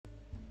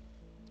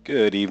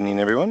Good evening,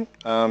 everyone.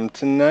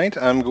 Tonight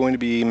I'm going to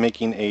be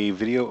making a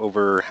video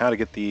over how to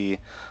get the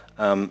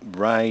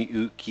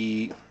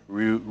the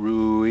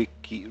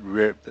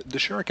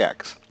shark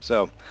axe.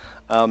 So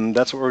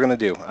that's what we're going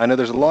to do. I know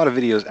there's a lot of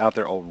videos out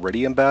there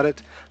already about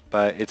it,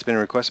 but it's been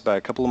requested by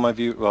a couple of my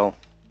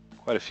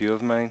quite a few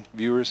of my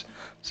viewers.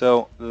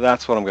 So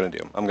that's what I'm going to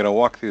do. I'm going to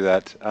walk through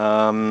that.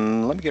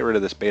 Let me get rid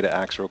of this beta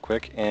axe real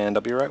quick, and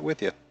I'll be right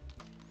with you.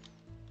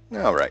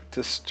 All right,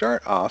 to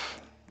start off,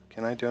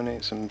 can I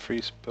donate some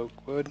free spoke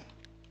wood?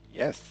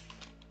 Yes.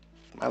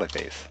 Smiley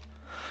face.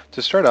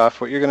 To start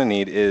off, what you're going to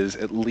need is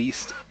at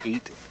least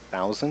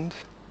 8,000.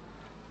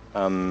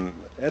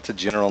 That's a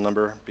general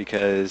number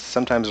because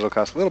sometimes it'll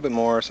cost a little bit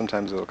more,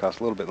 sometimes it'll cost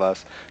a little bit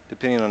less,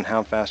 depending on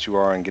how fast you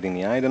are in getting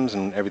the items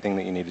and everything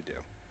that you need to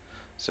do.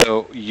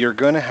 So you're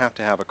going to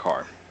have a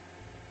car.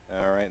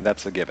 Alright,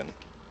 that's a given.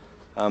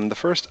 The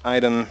first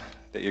item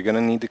that you're going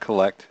to need to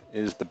collect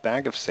is the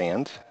bag of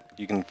sand.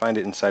 You can find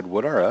it inside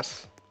Wood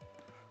RS.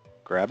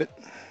 Grab it.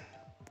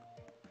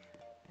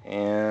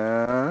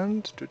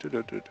 And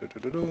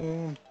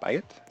buy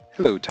it.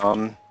 Hello,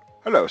 Tom.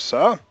 Hello,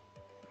 sir.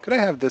 Could I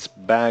have this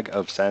bag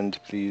of sand,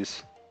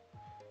 please?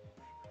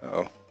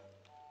 Uh-oh.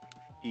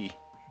 E.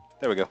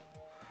 There we go.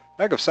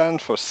 Bag of sand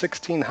for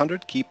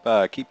 1,600. Keep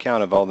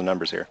count of all the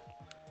numbers here.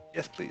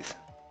 Yes, please.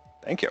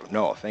 Thank you.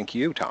 No, thank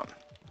you, Tom.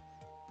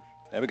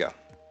 There we go.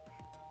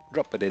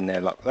 Drop it in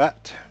there like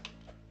that.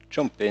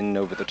 Jump in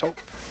over the top.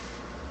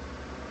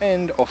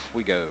 And off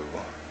we go.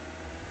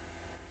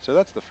 So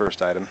that's the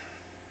first item.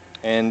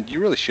 And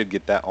you really should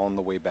get that on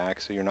the way back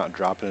so you're not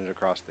dropping it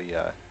across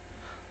the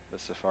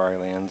safari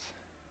lands.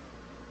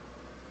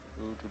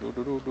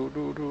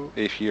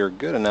 If you're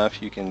good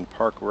enough, you can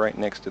park right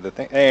next to the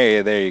thing.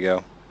 Hey, there you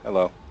go.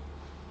 Hello.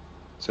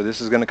 So this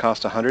is going to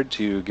cost 100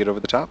 to get over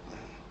the top,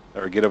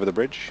 or get over the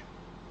bridge.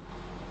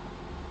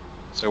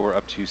 So we're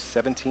up to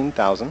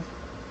 17,000,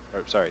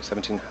 or sorry,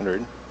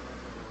 1,700,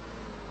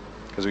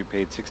 because we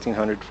paid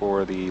 1,600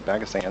 for the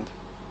bag of sand.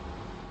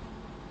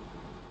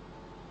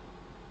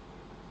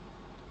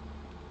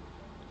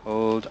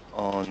 Hold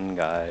on,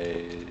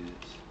 guys.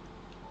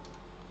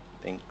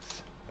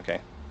 Thanks.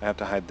 Okay, I have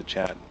to hide the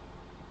chat.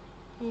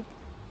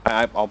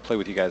 I'll play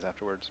with you guys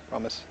afterwards,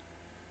 promise.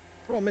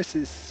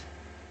 Promises.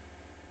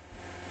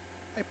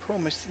 I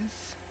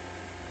promises.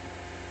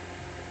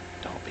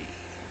 Dobby.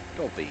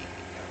 Dobby.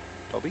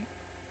 Dobby?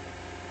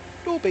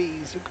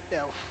 Dobby's a good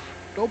elf.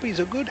 Dobby's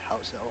a good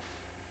house elf.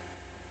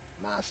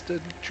 Master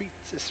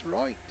treats us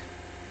right.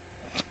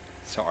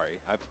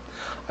 Sorry, I've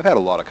had a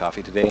lot of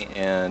coffee today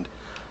and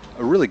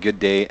a really good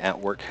day at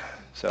work.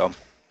 So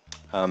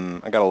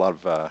I got a lot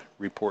of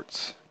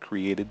reports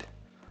created.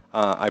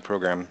 I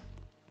program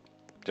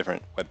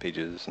different web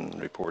pages and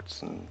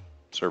reports and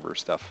server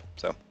stuff.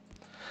 So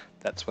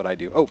that's what I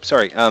do. Oh,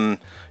 sorry.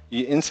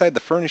 Inside the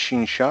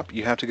furnishing shop,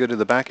 you have to go to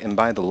the back and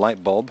buy the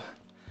light bulb.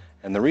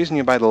 And the reason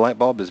you buy the light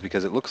bulb is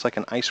because it looks like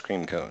an ice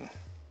cream cone.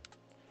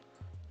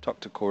 Talk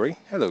to Corey.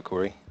 Hello,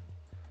 Corey.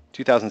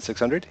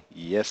 2,600?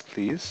 Yes,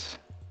 please.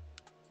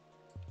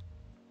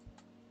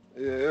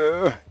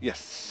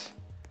 Yes.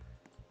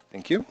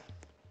 Thank you.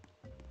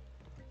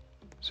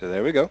 So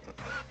there we go.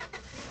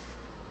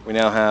 We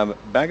now have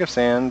bag of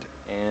sand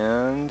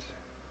and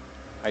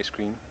ice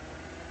cream.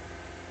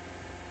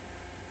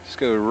 Just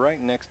go right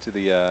next to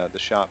the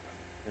shop.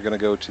 You're gonna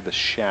go to the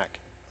shack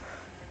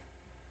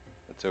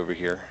that's over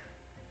here.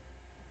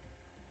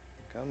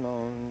 Come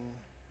on.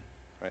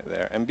 Right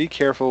there. And be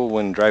careful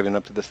when driving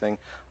up to this thing.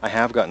 I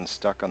have gotten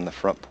stuck on the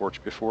front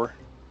porch before.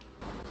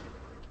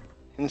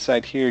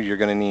 Inside here, you're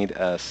going to need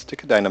a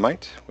stick of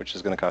dynamite, which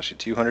is going to cost you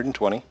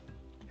 220.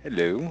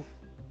 Hello.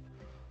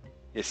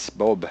 Yes,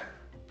 Bob.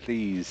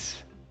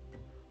 Please.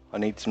 I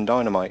need some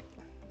dynamite.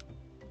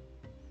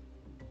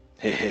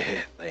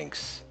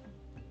 Thanks.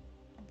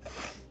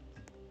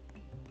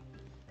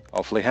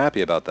 Awfully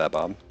happy about that,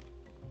 Bob.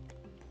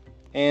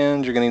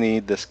 And you're going to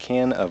need this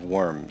can of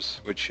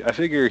worms, which I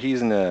figure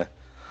he's in a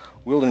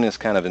wilderness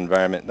kind of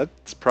environment.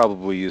 That's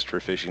probably used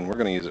for fishing. We're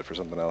going to use it for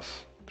something else.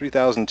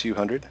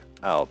 3,200.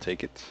 I'll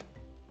take it.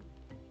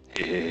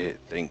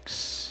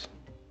 Thanks.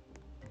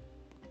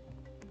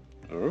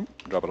 Oh,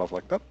 drop it off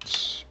like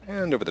that.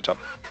 And over the top.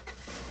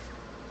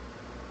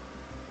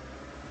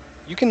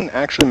 You can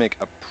actually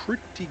make a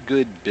pretty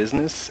good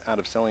business out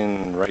of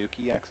selling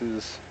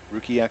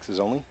Rukiryaxes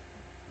only.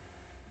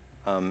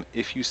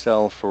 If you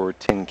sell for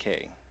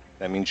 10K,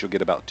 that means you'll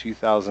get about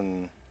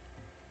 2,000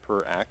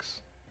 per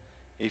axe.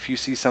 If you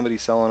see somebody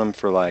selling them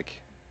for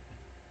like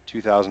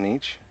 2,000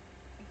 each,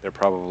 they're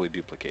probably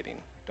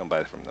duplicating. Don't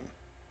buy from them.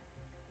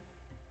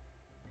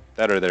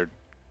 That or they're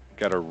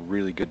got a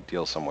really good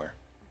deal somewhere.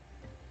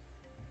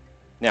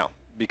 Now,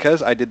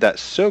 because I did that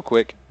so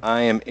quick, I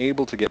am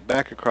able to get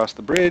back across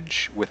the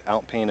bridge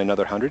without paying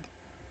another 100.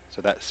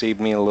 So that saved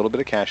me a little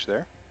bit of cash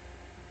there.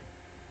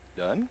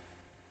 Done.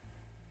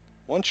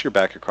 Once you're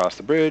back across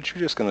the bridge,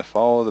 you're just going to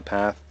follow the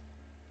path.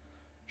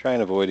 Try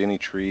and avoid any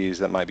trees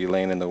that might be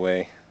laying in the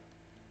way.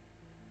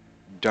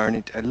 Darn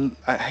it,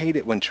 I hate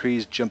it when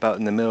trees jump out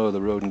in the middle of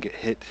the road and get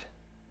hit.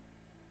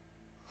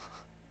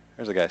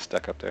 There's a guy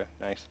stuck up there.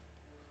 Nice.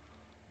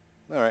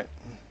 Alright.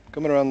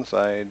 Coming around the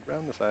side,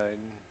 round the side.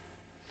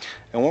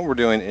 And what we're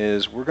doing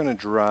is we're going to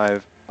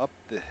drive up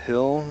the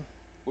hill.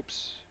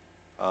 Whoops.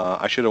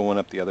 I should have went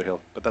up the other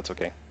hill, but that's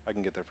okay. I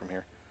can get there from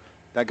here.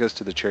 That goes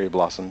to the cherry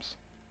blossoms.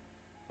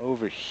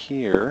 Over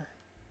here,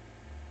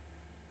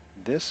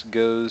 this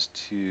goes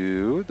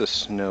to the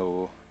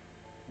snow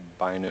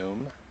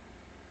biome.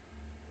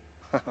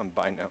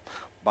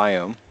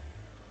 Biome.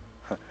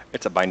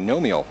 It's a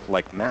binomial,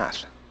 like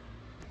math.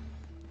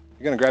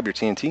 You're going to grab your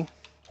TNT,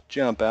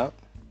 jump out,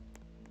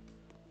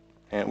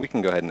 and we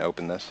can go ahead and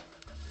open this.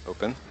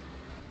 Open.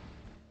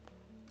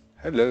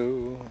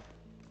 Hello.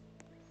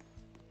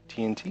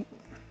 TNT.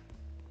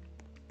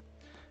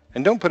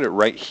 And don't put it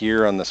right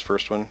here on this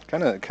first one.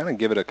 Kind of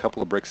give it a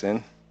couple of bricks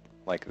in,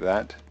 like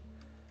that.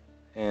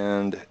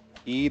 And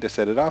E to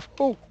set it off.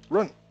 Oh,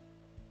 run.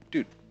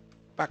 Dude,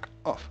 back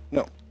off.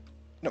 No.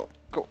 No,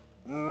 go.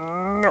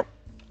 No.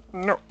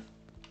 No.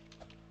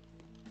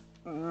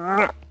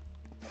 No.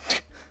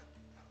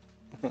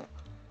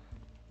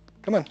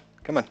 Come on,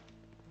 come on.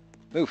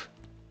 Move.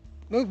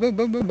 Move, move,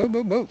 move, move, move,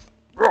 move, move.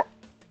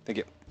 Thank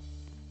you.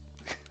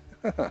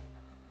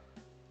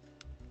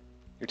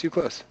 You're too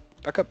close.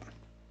 Back up.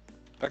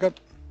 Back up.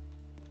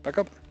 Back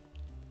up.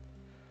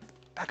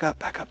 Back up,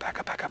 back up, back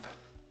up, back up.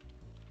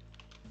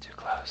 Too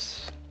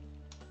close.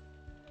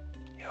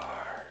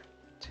 You're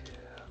too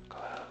close.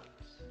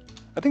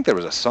 I think there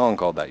was a song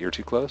called that, You're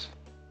Too Close.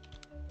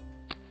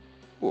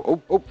 Oh,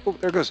 oh, oh, oh,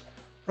 there it goes.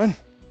 Run,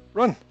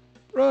 run,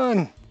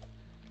 run.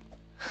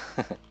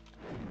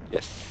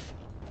 Yes.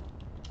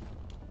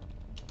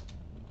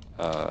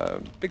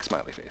 Big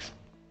smiley face.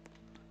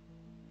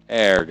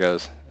 There it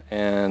goes.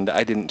 And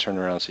I didn't turn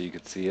around so you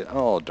could see it.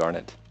 Oh, darn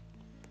it.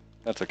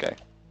 That's okay.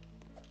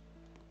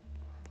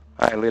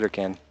 I later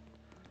can.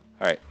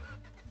 Alright.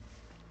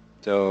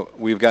 So,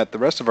 we've got the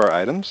rest of our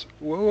items.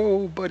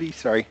 Whoa, buddy.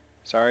 Sorry.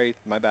 Sorry,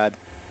 my bad.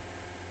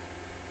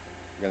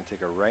 We're going to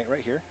take a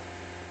right here.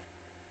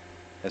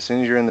 As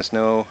soon as you're in the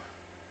snowy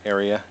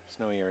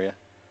area,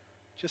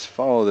 just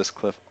follow this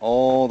cliff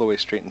all the way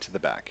straight into the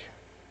back.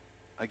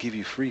 I give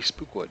you free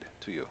spookwood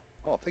to you.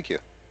 Oh, thank you.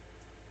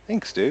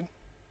 Thanks, dude.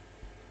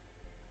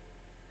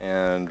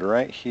 And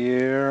right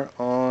here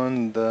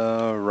on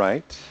the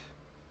right.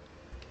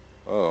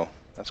 Oh,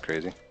 that's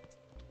crazy.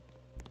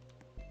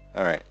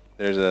 Alright,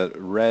 there's a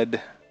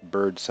red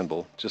bird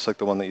symbol, just like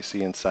the one that you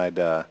see inside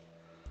the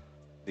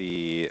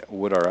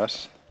Wood R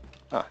Us.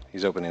 Ah,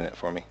 he's opening it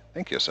for me.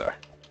 Thank you, sir.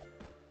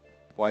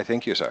 Why,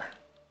 thank you, sir.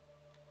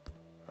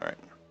 Alright.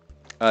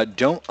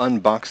 Don't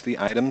unbox the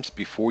items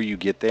before you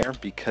get there,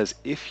 because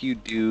if you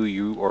do,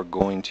 you are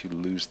going to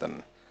lose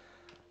them.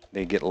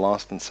 They get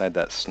lost inside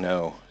that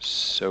snow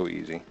so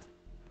easy.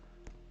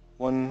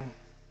 1,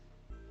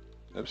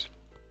 oops,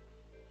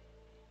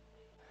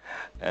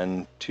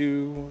 and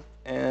 2,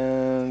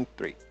 and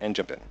 3, and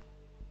jump in.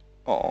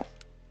 Oh,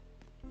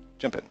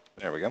 jump in.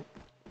 There we go.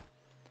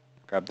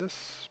 Grab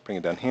this, bring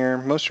it down here.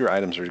 Most of your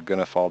items are going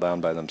to fall down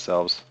by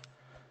themselves.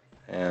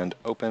 And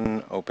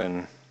open,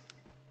 open,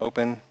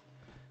 open.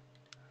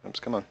 Oops,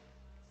 come on.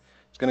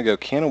 It's going to go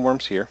can of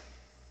worms here.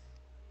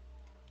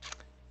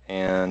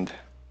 And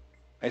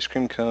ice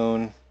cream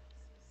cone.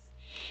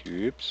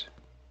 Oops.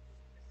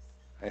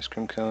 Ice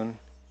cream cone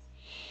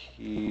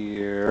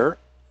here.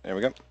 There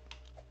we go.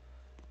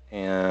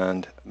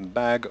 And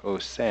bag o'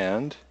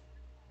 sand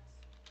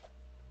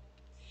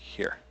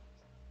here.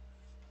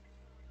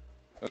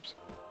 Oops.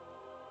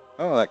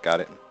 Oh, that got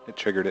it. It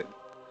triggered it.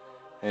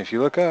 And if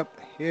you look up,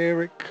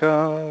 here it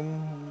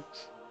comes.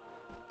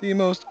 The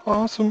most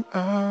awesome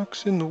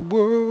axe in the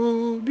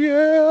world,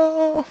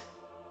 yeah!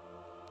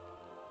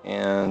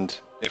 And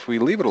if we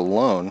leave it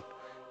alone,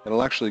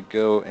 it'll actually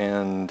go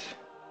and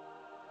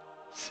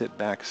sit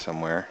back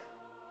somewhere.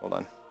 Hold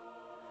on.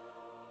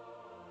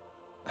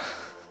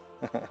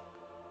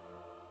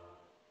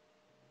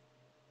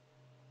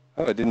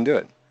 Oh, it didn't do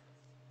it.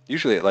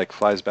 Usually it like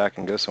flies back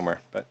and goes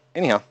somewhere. But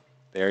anyhow,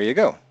 there you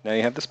go. Now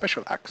you have the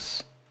special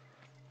axe.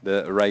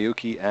 The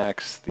Ryuki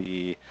axe,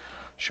 the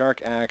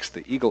shark axe,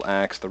 the eagle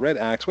axe, the red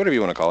axe, whatever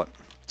you want to call it.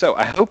 So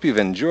I hope you've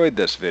enjoyed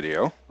this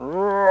video.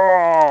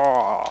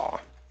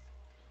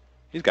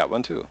 He's got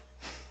one too.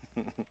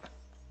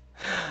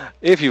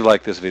 If you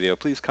like this video,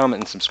 please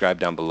comment and subscribe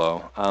down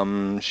below.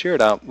 Share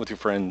it out with your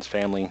friends,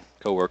 family,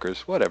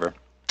 co-workers, whatever.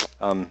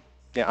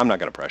 Yeah, I'm not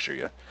going to pressure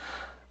you.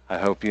 I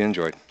hope you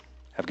enjoyed.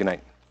 Have a good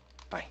night.